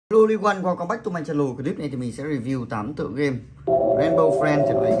Hello everyone, welcome back to my channel. Clip này thì mình sẽ review 8 tựa game Rainbow Friends,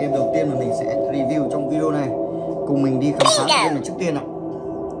 thể loại game đầu tiên mà mình sẽ review trong video này. Cùng mình đi khám phá game này trước tiên ạ.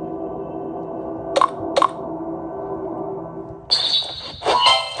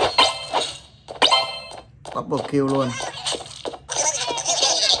 Double kill luôn.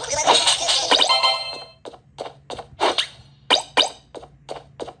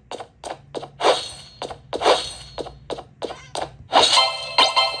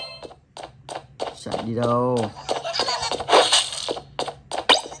 Chạy đi đâu?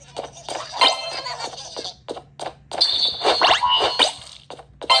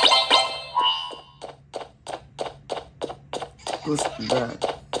 Push back.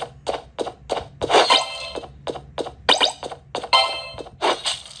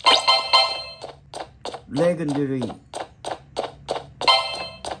 Legendary.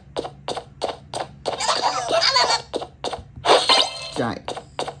 Chạy.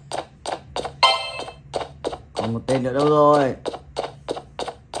 Còn một tên nữa đâu rồi?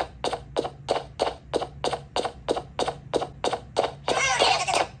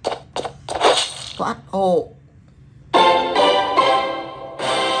 Thoát hộ.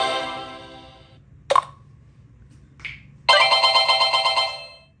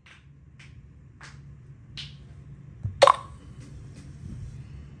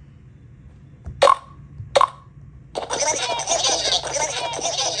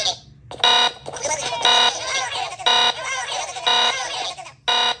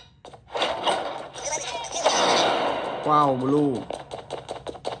 Wow, blue.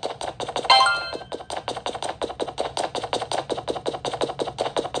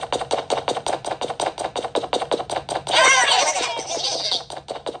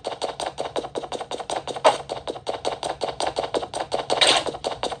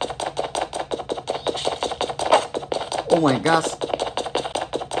 Oh my gosh.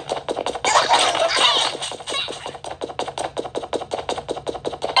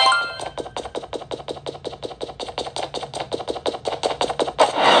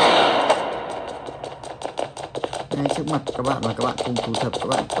 Ngay trước mặt các bạn và các bạn cùng thu thập, các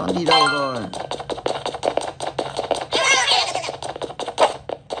bạn toán đi đâu rồi?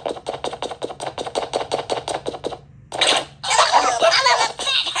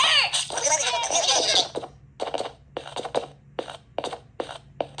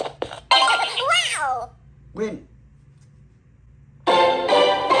 Win.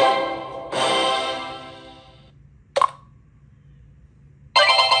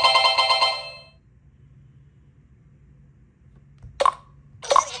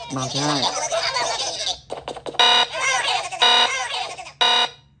 Màn thứ hai.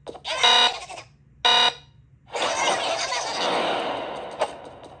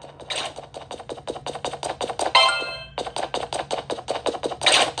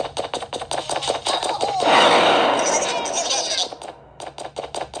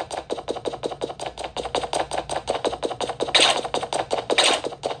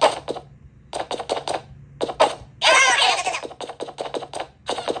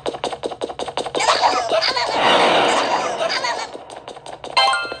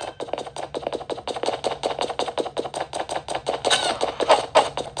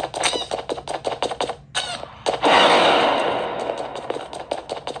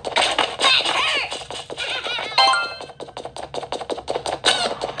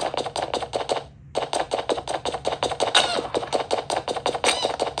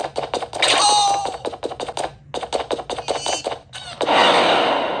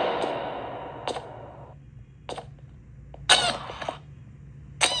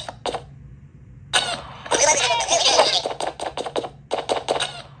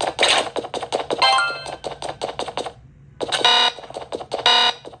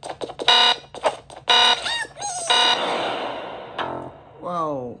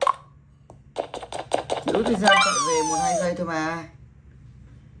 Wow. Giữ thời gian chạy về 1-2 giây thôi mà.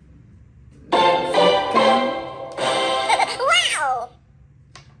 Wow.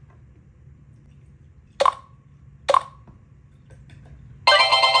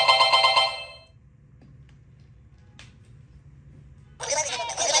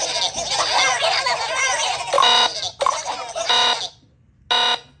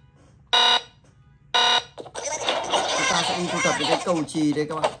 Ta sẽ đi thu thập những cái cầu chì đây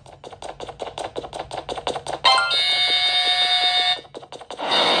các bạn.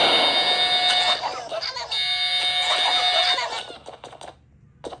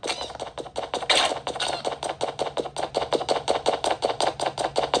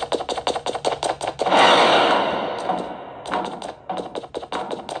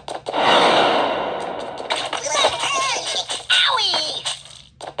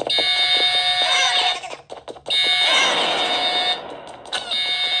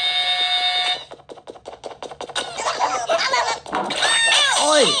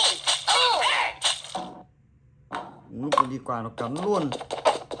 quả nó cắn luôn.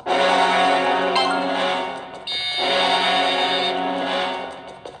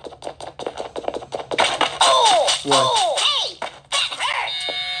 Ui.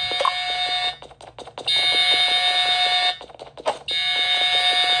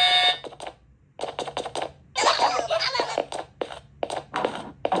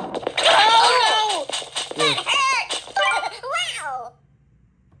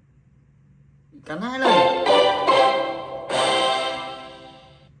 Cắn 2 lần.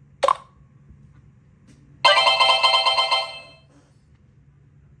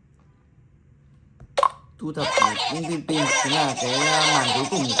 Thu thập những viên pin chính là cái màn cuối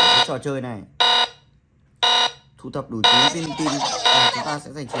cùng của cái trò chơi này. Thu thập đủ 9 viên pin và chúng ta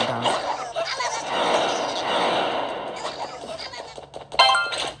sẽ giành chiến thắng.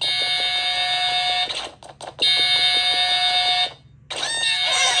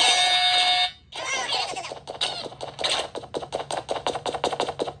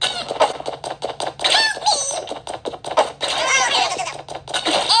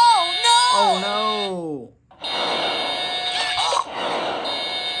 Oh no.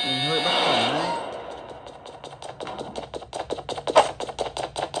 Mình hơi bất cẩn đấy.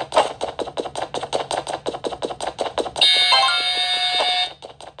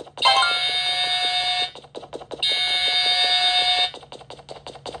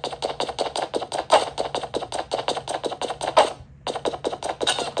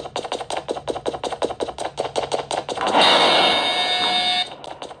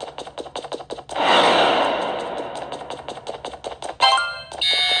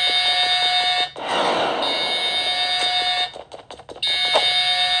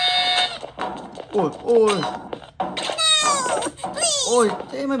 Ôi ôi. Ôi,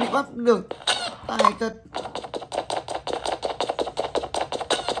 thế mà bị bắt được. Tài thật.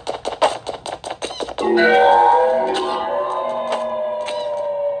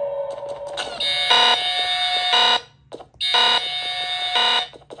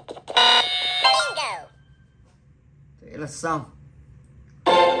 Thế là xong.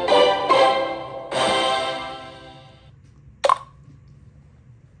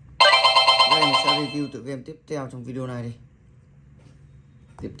 Review tựa game tiếp theo trong video này đi.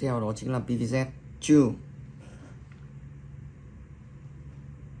 Tiếp theo đó chính là PvZ 2.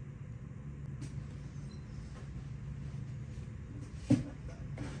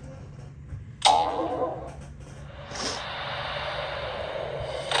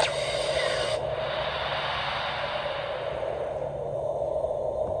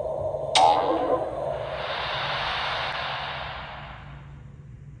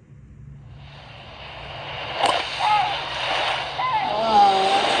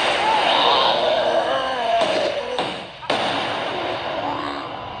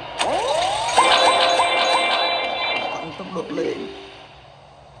 Tốc độ lên.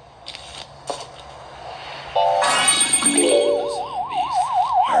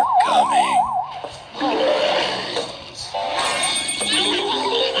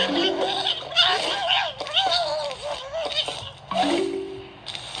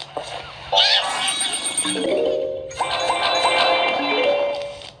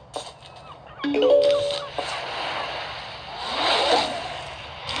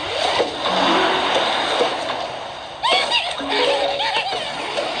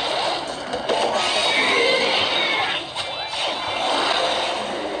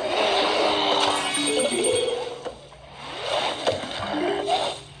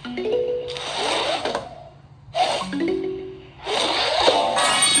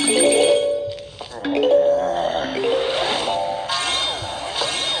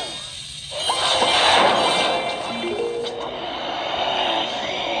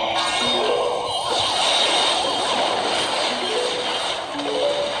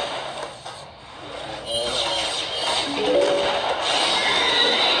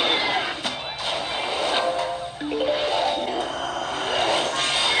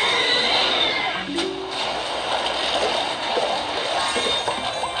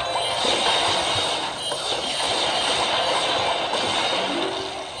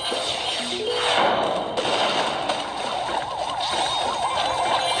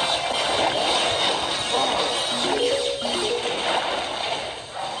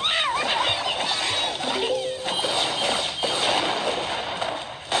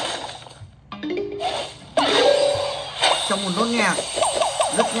 Trong một nốt nhạc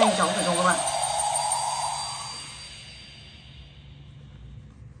rất nhanh chóng phải không các bạn?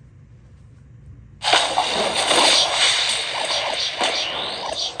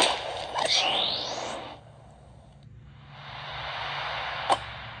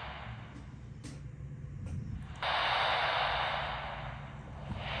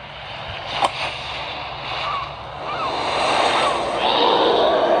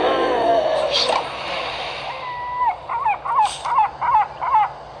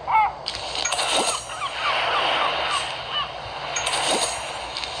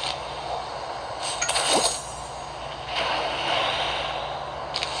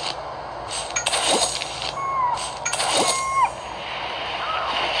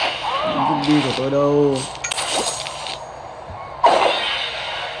 tôi đâu.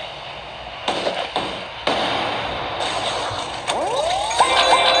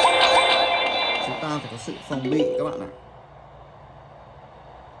 Chúng ta phải có sự phòng bị các bạn ạ.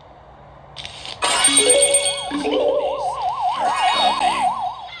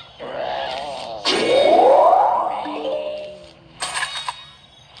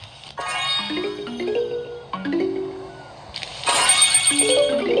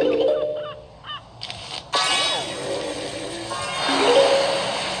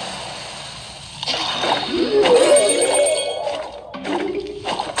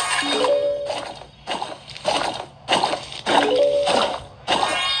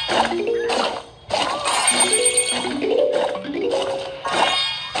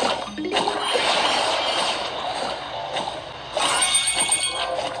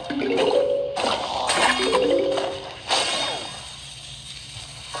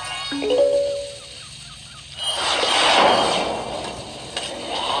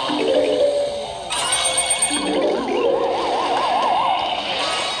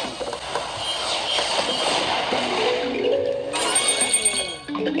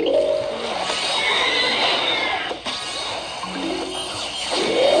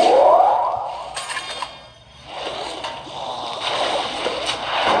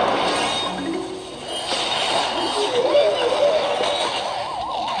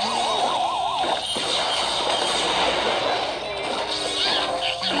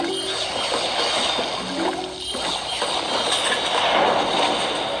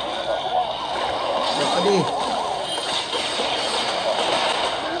 Đi.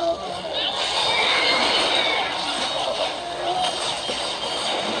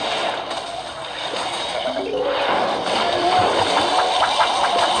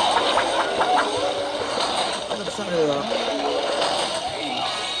 Làm sao được.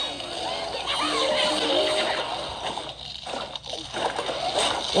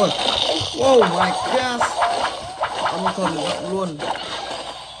 Ôi, oh my god, âm thầm giọng luôn.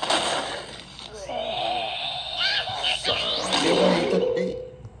 Thật đấy.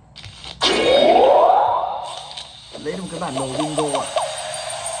 Lấy được cái bản đồ bingo ạ.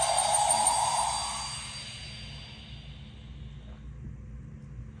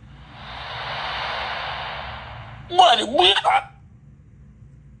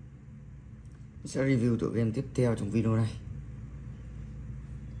 Sẽ review tựa game tiếp theo trong video này.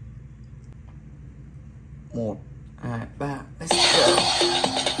 1, 2, 3, let's go.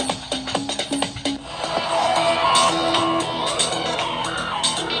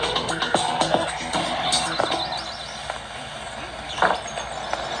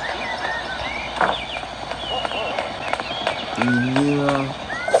 Như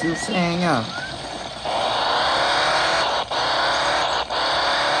siêu xe nhá.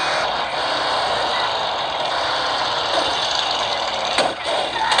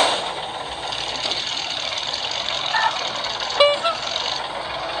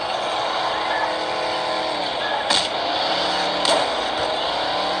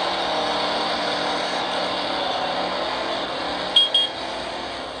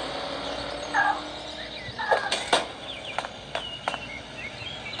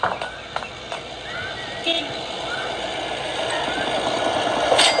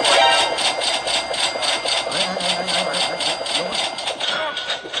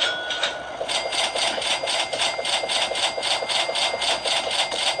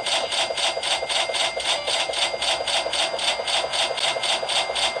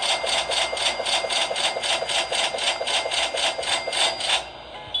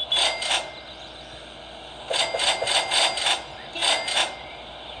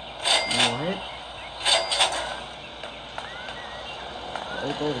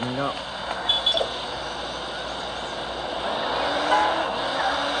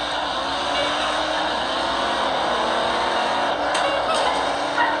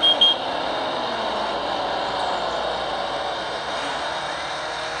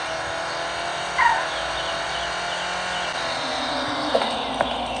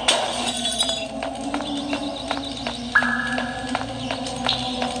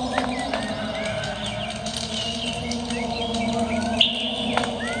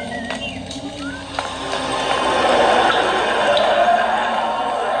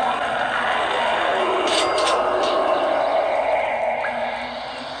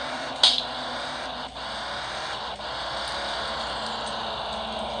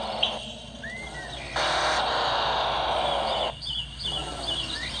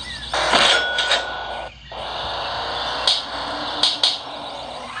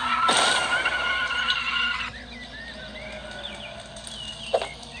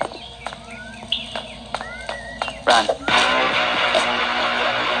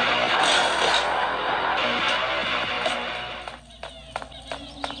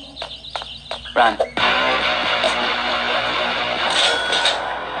 Run.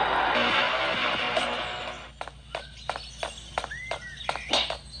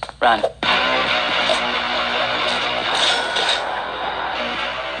 Run.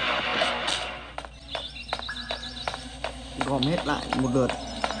 Gom hết lại một lượt.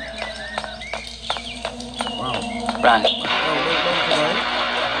 Wow. Run. Đâu cái đấy.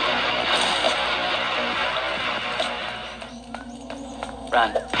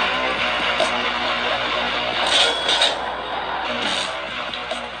 Run.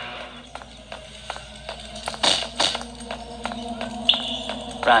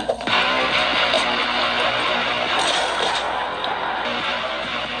 Run.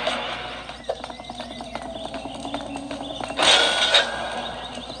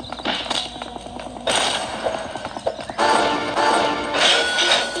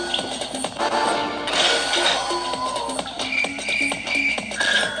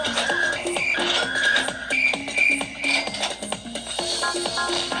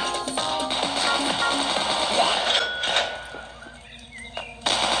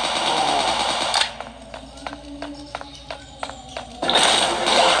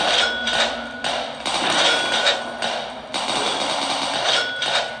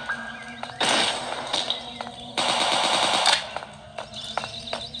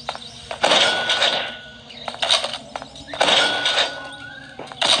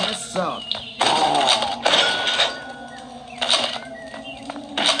 Sợ.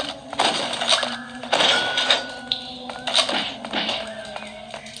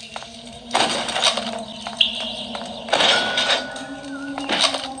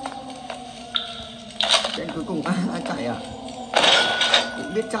 Đến cuối cùng ai chạy à?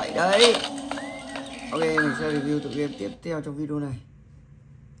 Cũng biết chạy đấy. Ok, mình sẽ review tựa game tiếp theo trong video này.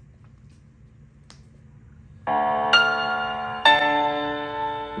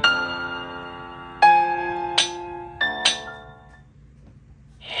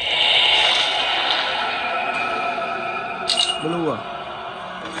 Blue à?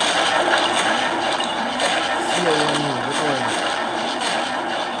 Siêu anh ngủ với tôi.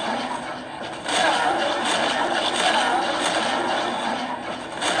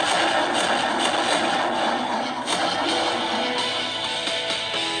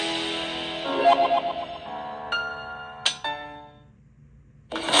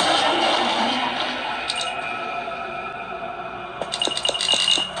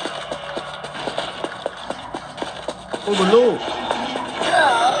 Ôi Blue.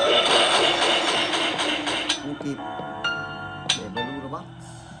 Không kịp. Để Blue nó bắt.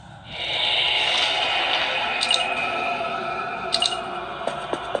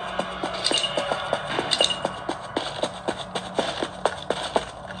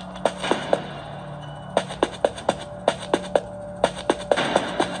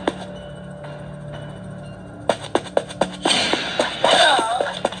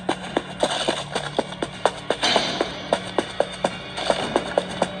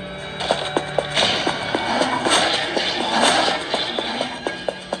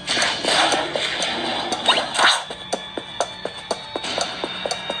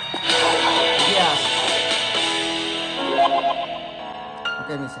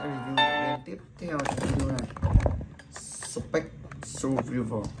 Ok, mình sẽ review game tiếp theo trong video này. Spec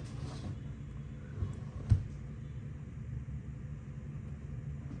Survivor.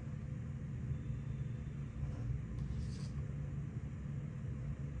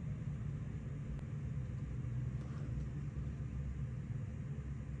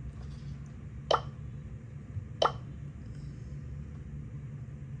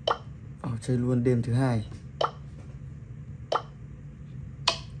 Chơi luôn đêm thứ hai.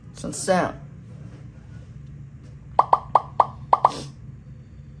 Sẵn sàng.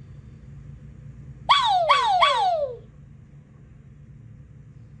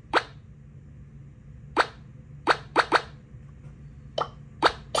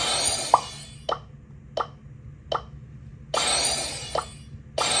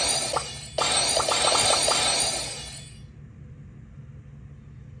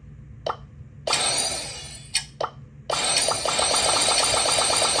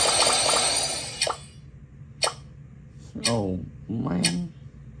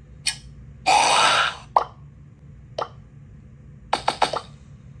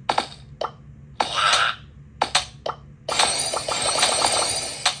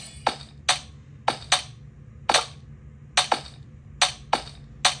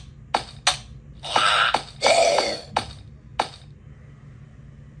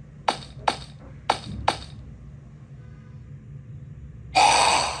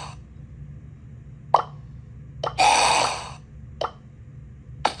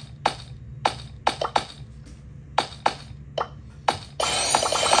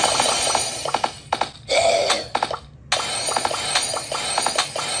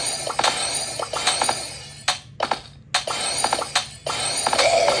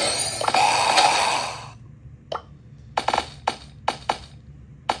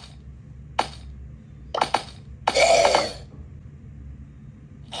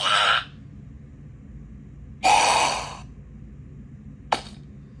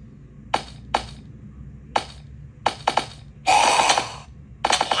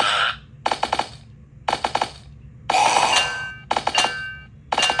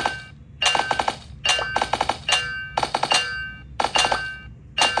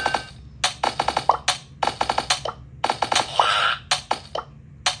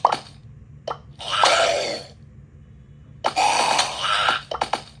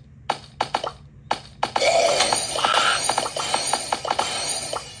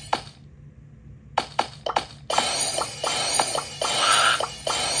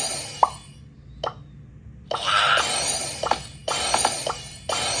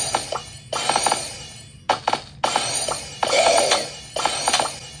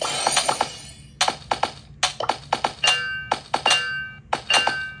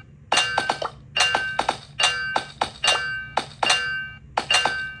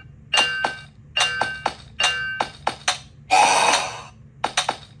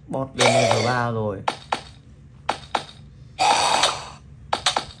 bot lên level 3 rồi.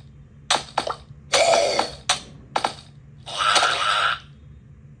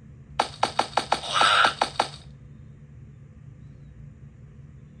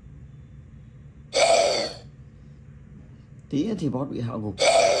 Tí nữa thì bot bị hạ gục.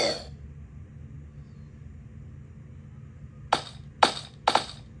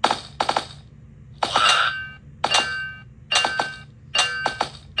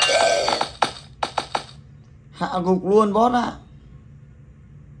 Hạ gục luôn bot ạ.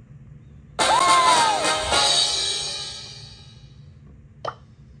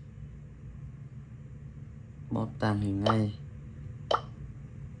 Bot tàn hình ngay.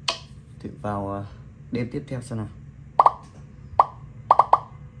 Thử vào đêm tiếp theo xem nào.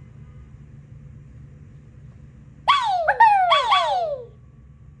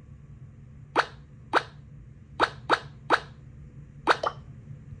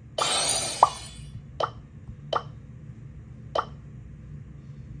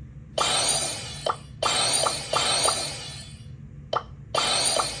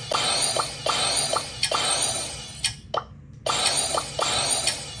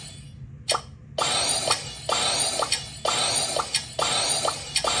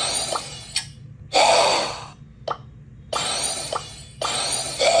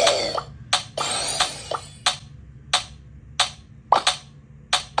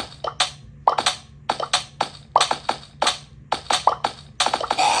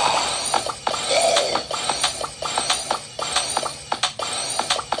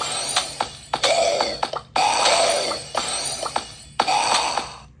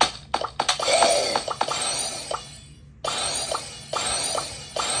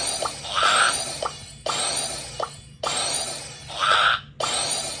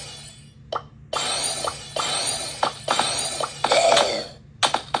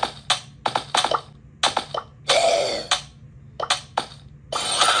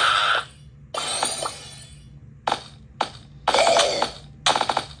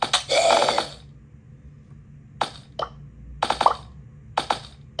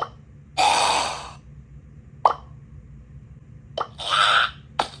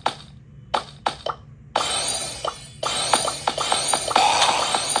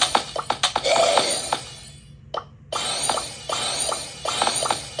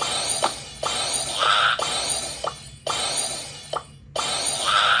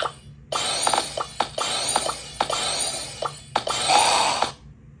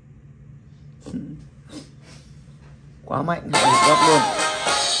 Quá mạnh, hạ gục luôn.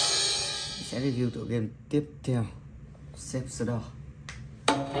 Sẽ review tựa game tiếp theo, Save the Door.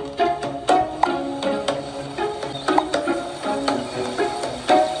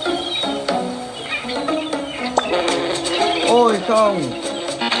 Ôi không.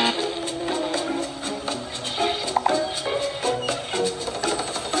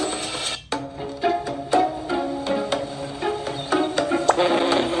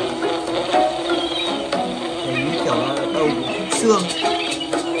 Xương.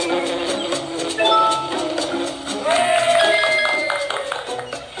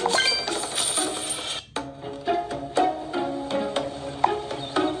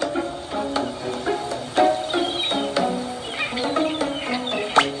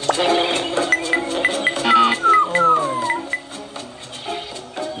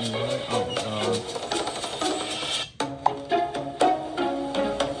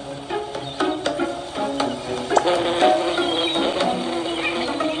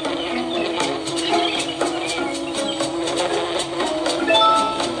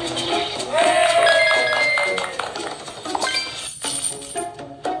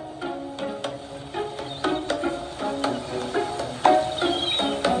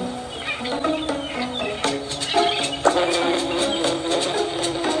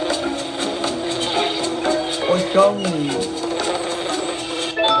 Không.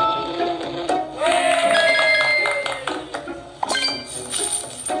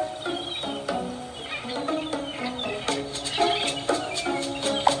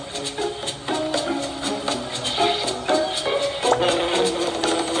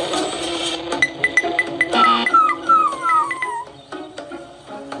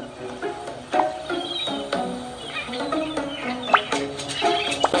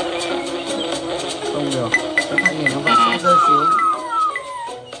 Không được, cái thằng này nó vẫn sẽ rơi xuống.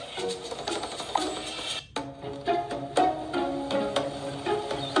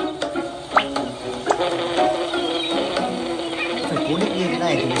 Phải cố định như thế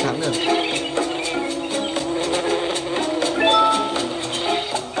này thì mới thắng được.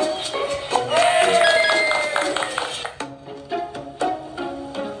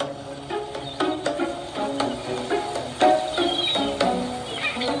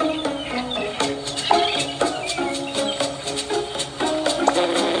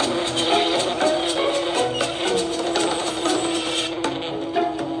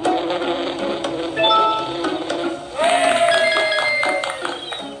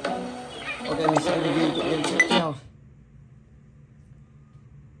 Ok, mình sẽ review tựa game tiếp theo.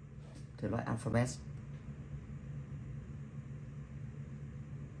 Thể loại alphabet.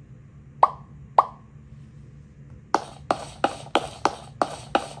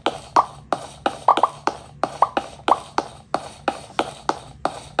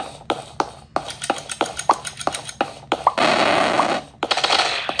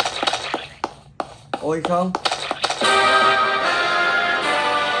 Ôi không.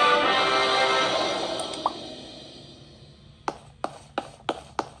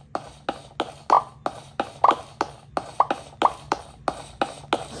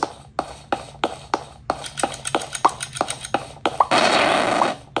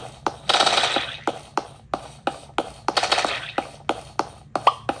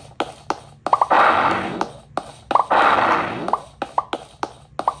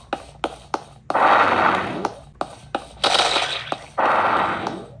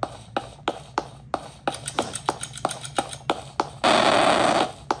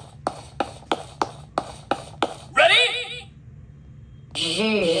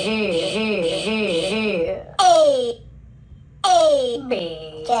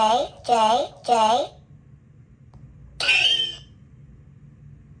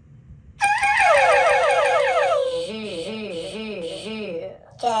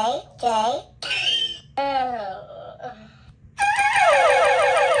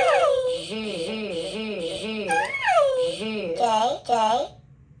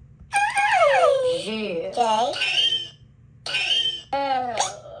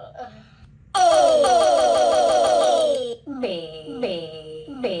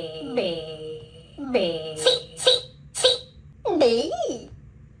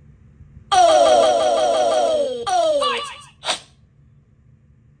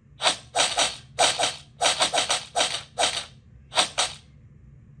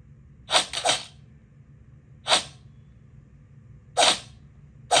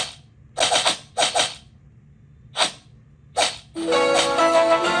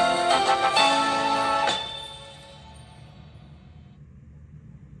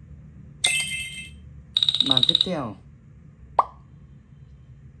 Màn tiếp theo.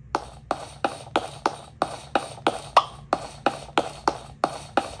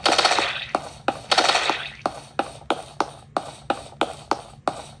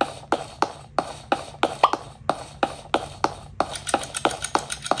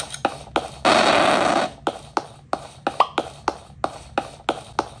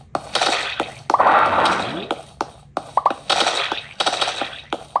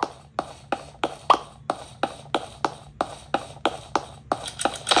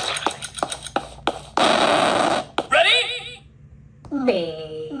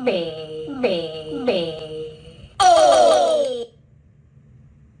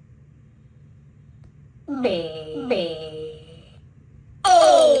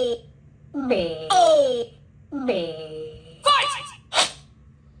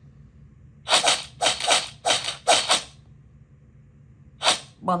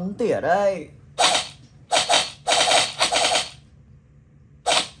 Bắn tỉa đây.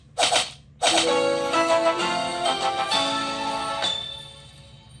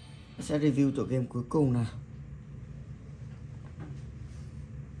 Sẽ review tựa game cuối cùng nào.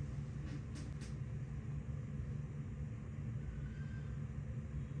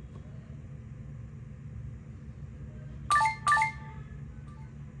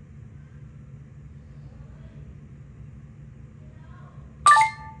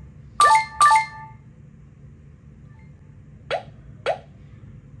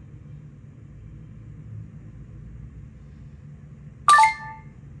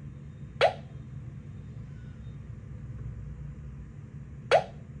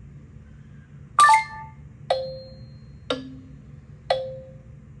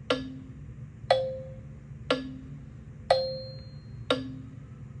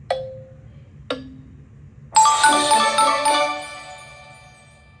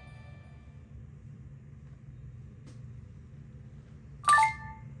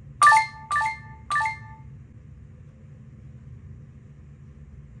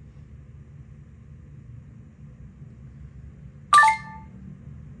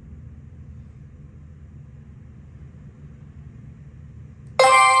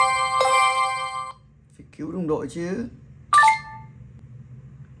 Cứu đồng đội chứ.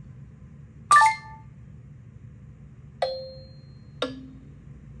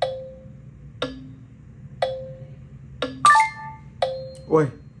 Ôi,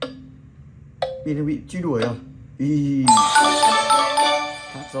 Pin bị truy đuổi rồi.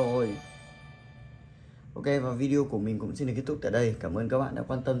 Phát rồi. Ok, và video của mình cũng xin được kết thúc tại đây. Cảm ơn các bạn đã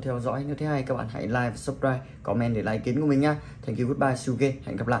quan tâm theo dõi. Nếu thấy hay các bạn hãy like, subscribe, comment để lại ý kiến của mình nha. Thank you, goodbye, see you again.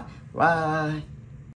 Hẹn gặp lại. Bye.